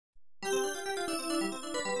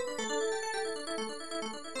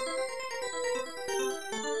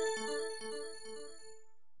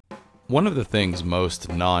One of the things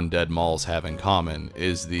most non-dead malls have in common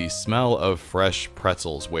is the smell of fresh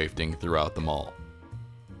pretzels wafting throughout the mall.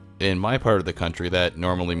 In my part of the country, that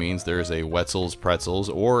normally means there's a Wetzel's Pretzels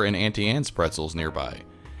or an Auntie Pretzels nearby.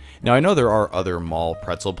 Now I know there are other mall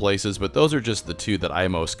pretzel places, but those are just the two that I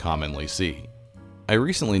most commonly see. I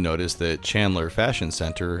recently noticed that Chandler Fashion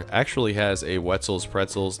Center actually has a Wetzel's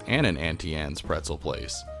Pretzels and an Auntie Pretzel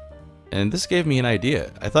place. And this gave me an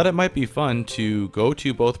idea. I thought it might be fun to go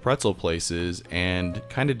to both pretzel places and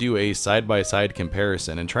kind of do a side-by-side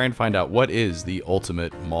comparison and try and find out what is the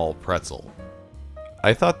ultimate mall pretzel.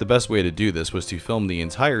 I thought the best way to do this was to film the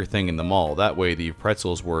entire thing in the mall, that way the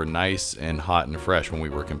pretzels were nice and hot and fresh when we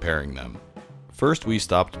were comparing them. First we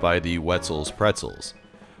stopped by the Wetzel's Pretzels.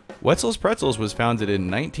 Wetzel's Pretzels was founded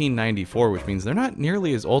in 1994, which means they're not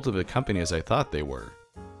nearly as old of a company as I thought they were.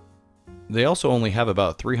 They also only have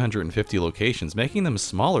about 350 locations, making them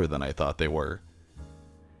smaller than I thought they were.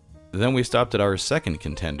 Then we stopped at our second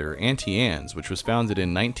contender, Auntie Anne's, which was founded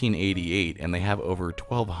in 1988, and they have over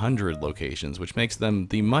 1,200 locations, which makes them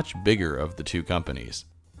the much bigger of the two companies.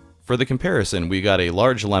 For the comparison, we got a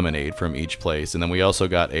large lemonade from each place, and then we also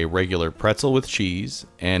got a regular pretzel with cheese,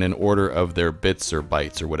 and an order of their bits or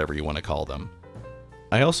bites, or whatever you want to call them.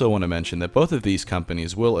 I also want to mention that both of these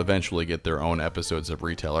companies will eventually get their own episodes of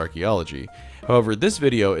Retail Archaeology. However, this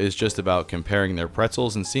video is just about comparing their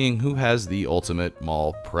pretzels and seeing who has the ultimate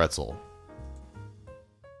mall pretzel.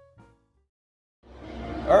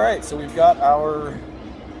 Alright, so we've got our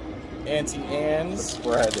Auntie Anne's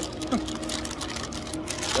spread.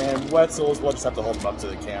 And Wetzel's, we'll just have to hold them up to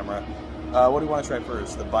the camera. What do you want to try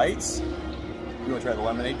first? The bites? You want to try the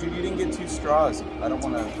lemonade? Dude, you didn't get 2 straws. I don't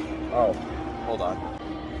want to... Oh, hold on.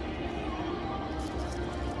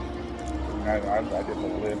 I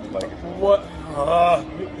didn't live like... What? I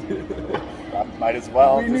might as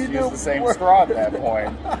well just use the same straw at that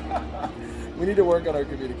point. We need to work on our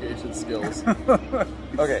communication skills.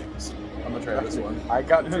 Okay, so I'm gonna try this one. I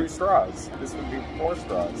got 2 straws. This would be 4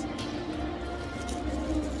 straws.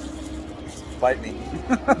 Bite me.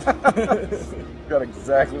 Got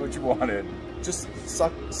exactly what you wanted. Just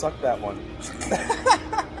suck that one.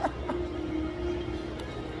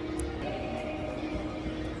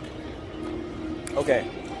 Okay.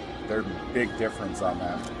 There's a big difference on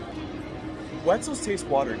that. Wetzel's taste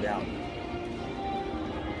watered down.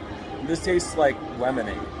 This tastes like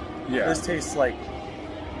lemonade. Yeah. This tastes like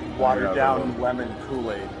watered down lemon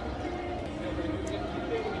Kool-Aid.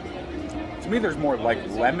 To me, there's more like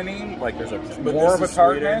lemony, like there's more of a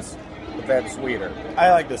tartness, but that's sweeter.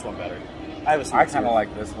 I like this one better. I kind of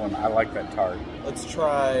like this one. I like that tart. Let's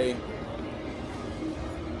try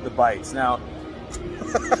the bites. Now,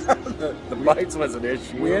 the bites was an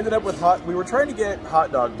issue. we ended up with we were trying to get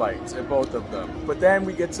hot dog bites at both of them, but then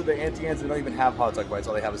we get to the Auntie Anne's, they don't even have hot dog bites,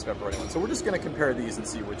 all they have is pepperoni ones. So we're just going to compare these and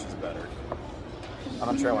see which is better. I'm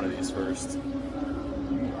going to try one of these first.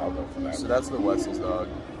 I'll go for that. So that's the Wetzel's dog.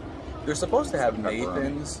 They're supposed to have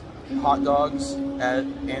Nathan's hot dogs at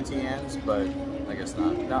Auntie Anne's, but I guess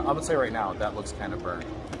not. Now, I'm going to say right now, that looks kind of burnt.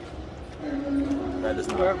 That is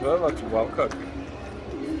not. That looks well cooked.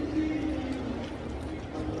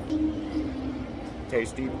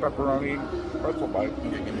 Tasty pepperoni pretzel bite.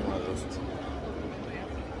 Okay, give me one of those.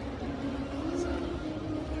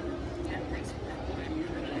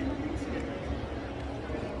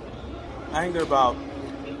 I think they're about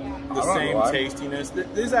the same tastiness.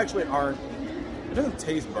 These actually aren't, it doesn't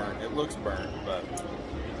taste burnt, it looks burnt, but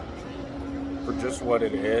for just what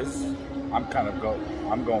it is, I'm going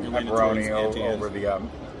pepperoni over the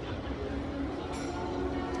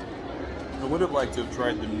I would have liked to have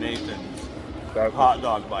tried the Nathan's hot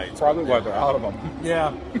dog bites. Probably why they're out of them.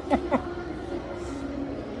 Yeah.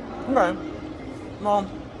 Okay. Well,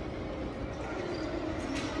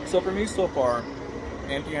 so for me so far,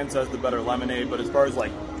 Auntie Anne's has the better lemonade, but as far as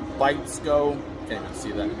like bites go, can't even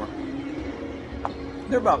see that anymore.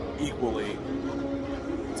 They're about equally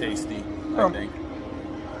tasty, I think.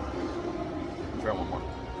 Try one more.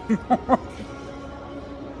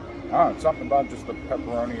 It's something about just the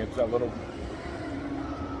pepperoni. It's a little,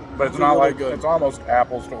 but it's These not are really like good. It's almost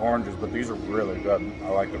apples to oranges. But these are really good. I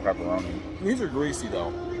like the pepperoni. These are greasy though.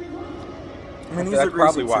 I mean, these That's are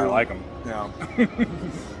greasy probably why too. I like them. Yeah.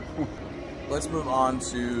 Let's move on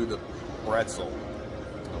to the pretzel.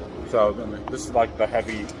 So this is like the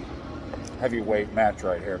heavyweight match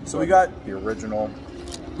right here. So we got the original.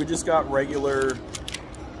 We just got a regular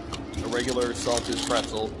salted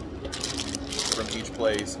pretzel from each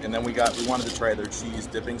place, and then we wanted to try their cheese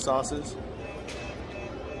dipping sauces.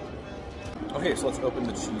 Okay, so let's open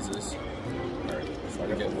the cheeses. All right, so I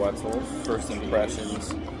get Wetzel's First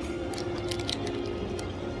impressions.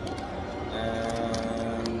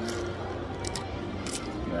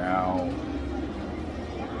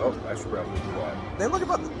 I should probably do that. They look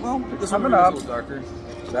about, well, this one Coming is up. a little darker.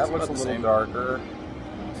 That looks a little darker.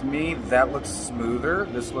 To me, that looks smoother.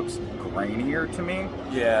 This looks grainier to me.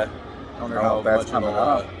 Yeah. I wonder how that's much coming it'll,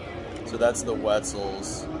 up. So that's the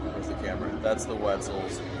Wetzels. Where's the camera? That's the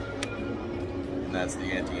Wetzels. And that's the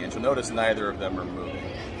Auntie. You'll notice neither of them are moving.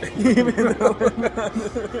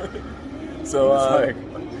 So,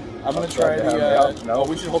 I'm going to try the... no,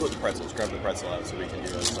 we should hold up the pretzels. Grab the pretzel out so we can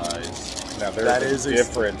do a size. Now, there's a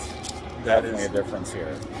difference. Definitely a difference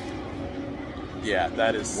here. Yeah,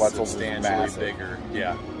 that is Wetzel's substantially is bigger.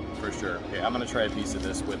 Yeah, for sure. Okay, I'm going to try a piece of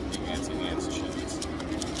this with the Auntie cheese.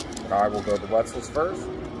 And I will go the Wetzels first.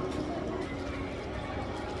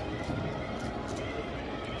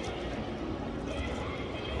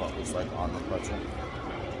 What looks like on the pretzel.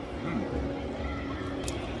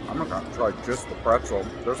 I'm going to try just the pretzel.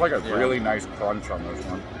 There's like a really nice crunch on this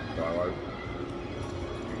one. So I like.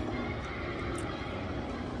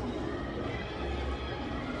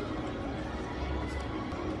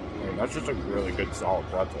 That's just a really good solid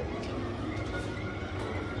pretzel.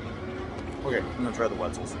 Okay, I'm gonna try the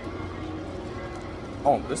Wetzels.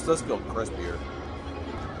 Oh, this does feel crispier.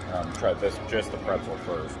 Try this, just the pretzel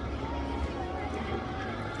first.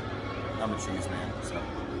 I'm a cheese man, so.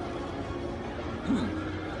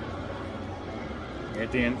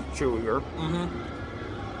 Auntie and chewier.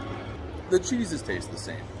 The cheeses taste the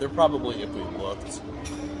same. They're probably, if we looked,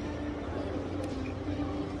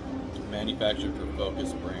 manufactured for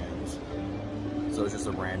Focus brands. So it's just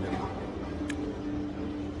a random.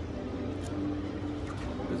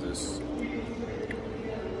 What is this?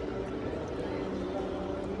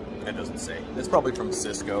 It doesn't say. It's probably from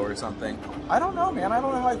Cisco or something. I don't know, man. I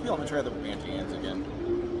don't know how I feel. I'm gonna try the Auntie Anne's again.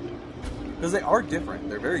 Because they are different.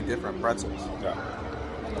 They're very different pretzels. Yeah.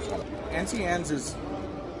 Auntie Anne's is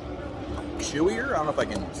chewier. I don't know if I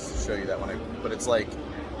can show you that one, but it's like,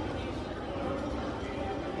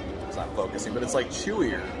 it's not focusing, but it's like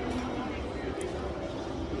chewier.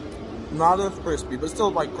 Not as crispy, but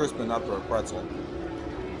still like crisp enough for a pretzel.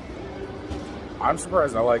 I'm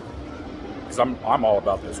surprised. I like, because I'm all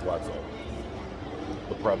about this Wetzel.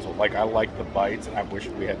 The pretzel. Like, I like the bites, and I wish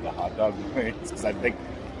we had the hot dog bites, because I think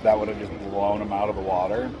that would have just blown them out of the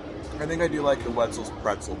water. I think I do like the Wetzel's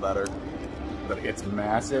pretzel better. But it's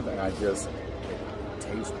massive, and it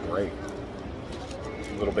tastes great.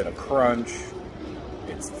 A little bit of crunch.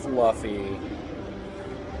 It's fluffy.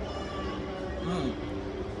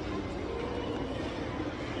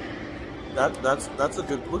 That's a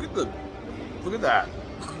good, look at that.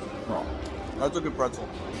 Oh. That's a good pretzel.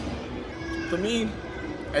 For me,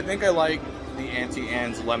 I think I like the Auntie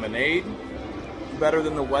Anne's lemonade better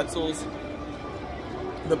than the Wetzel's.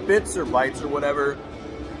 The bits or bites or whatever,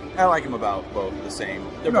 I like them about both the same.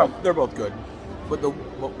 They're both good. But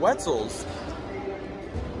Wetzel's,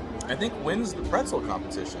 I think, wins the pretzel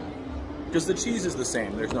competition. Because the cheese is the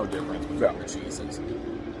same. There's no difference between the cheeses.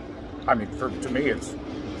 I mean, to me, it's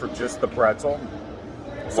for just the pretzel.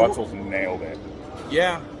 Wetzel's nailed it.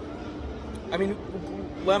 Yeah. I mean,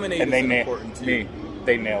 lemonade is important too.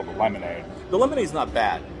 They nailed the lemonade. The lemonade's not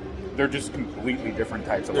bad. They're just completely different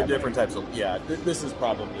types of lemonade. They're different types of, yeah. This is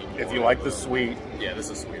probably more if you like the sweet. Yeah, this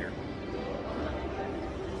is sweeter.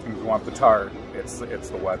 If you want the tart, it's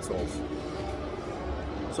the Wetzel's.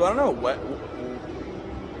 So I don't know,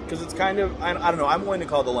 because it's kind of, I don't know, I'm willing to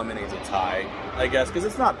call the lemonades a tie, I guess, because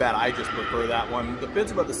it's not bad. I just prefer that one. The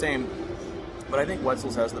bit's about the same, but I think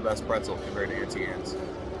Wetzel's has the best pretzel compared to Auntie Anne's.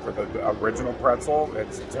 For the original pretzel,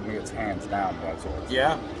 to me, it's hands down Wetzel's.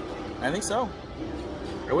 Yeah, I think so.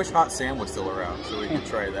 I wish Hot Sam was still around so we could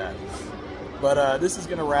try that. But this is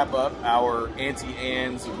going to wrap up our Auntie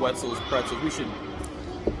Anne's Wetzel's pretzels. We should.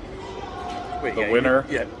 Wait, the winner.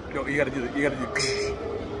 You got to do.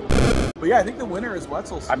 But yeah, I think the winner is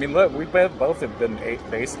Wetzel's. I mean, look, we both have been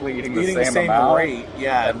basically eating the same amount rate.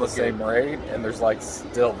 Yeah, at the same rate, and there's like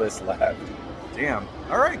still this left. Damn.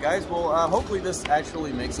 All right, guys. Well, hopefully this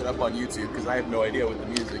actually makes it up on YouTube because I have no idea what the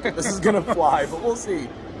music. This is gonna fly, but we'll see.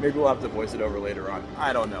 Maybe we'll have to voice it over later on.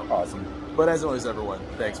 I don't know. Awesome. But as always, everyone,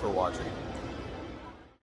 thanks for watching.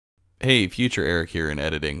 Hey, future Eric here in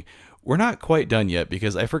editing. We're not quite done yet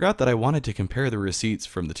because I forgot that I wanted to compare the receipts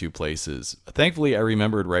from the two places. Thankfully, I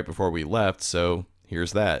remembered right before we left, so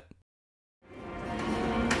here's that.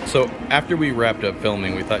 So after we wrapped up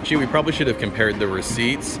filming, we thought, gee, we probably should have compared the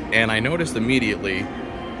receipts, and I noticed immediately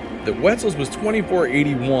that Wetzel's was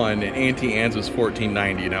 $24.81 and Auntie Anne's was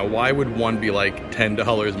 $14.90. Now, why would one be like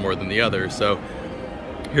 $10 more than the other? So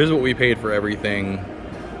here's what we paid for everything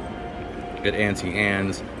at Auntie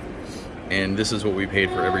Anne's, and this is what we paid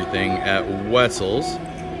for everything at Wetzel's,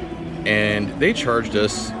 and they charged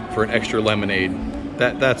us for an extra lemonade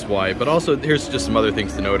that's why. But also, here's just some other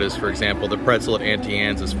things to notice. For example, the pretzel at Auntie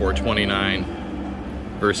Anne's is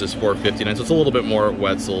 $4.29 versus $4.59, so it's a little bit more at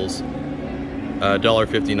Wetzel's.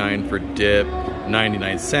 $1.59 for dip,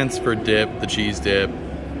 99 cents for dip, the cheese dip.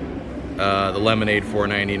 The lemonade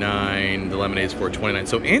 $4.99. The lemonade's $4.29.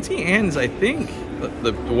 So Auntie Anne's, I think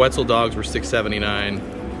the Wetzel dogs were $6.79.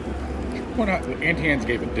 Well, Auntie Anne's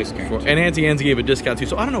gave a discount. And Auntie Anne's gave a discount too.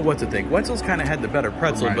 So I don't know what to think. Wetzel's kind of had the better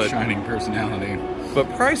pretzel, but shining personality. But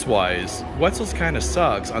price-wise, Wetzel's kind of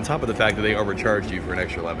sucks. On top of the fact that they overcharged you for an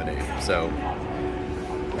extra lemonade. So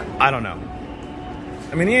I don't know.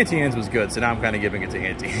 I mean, the Auntie Anne's was good, so now I'm kind of giving it to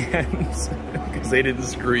Auntie Anne's because they didn't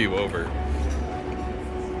screw you over.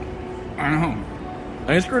 I know.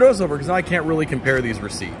 I screwed us over because now I can't really compare these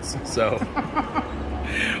receipts. So,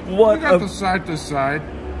 what we got the side to side.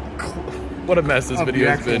 What a mess this video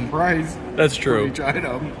has been. Price. That's true. For each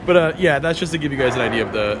item. But yeah, that's just to give you guys an idea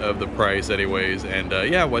of the price, anyways. And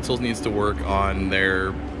yeah, Wetzel's needs to work on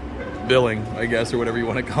their billing, I guess, or whatever you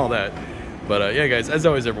want to call that. But yeah, guys, as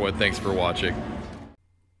always, everyone, thanks for watching.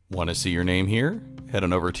 Want to see your name here? Head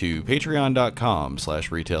on over to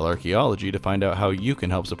patreon.com/Retail Archaeology to find out how you can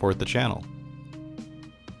help support the channel.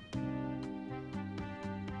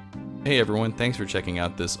 Hey everyone, thanks for checking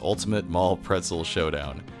out this Ultimate Mall Pretzel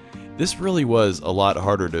Showdown. This really was a lot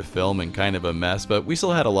harder to film and kind of a mess, but we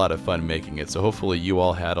still had a lot of fun making it, so hopefully you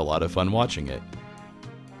all had a lot of fun watching it.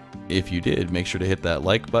 If you did, make sure to hit that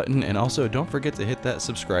like button, and also don't forget to hit that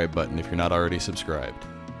subscribe button if you're not already subscribed.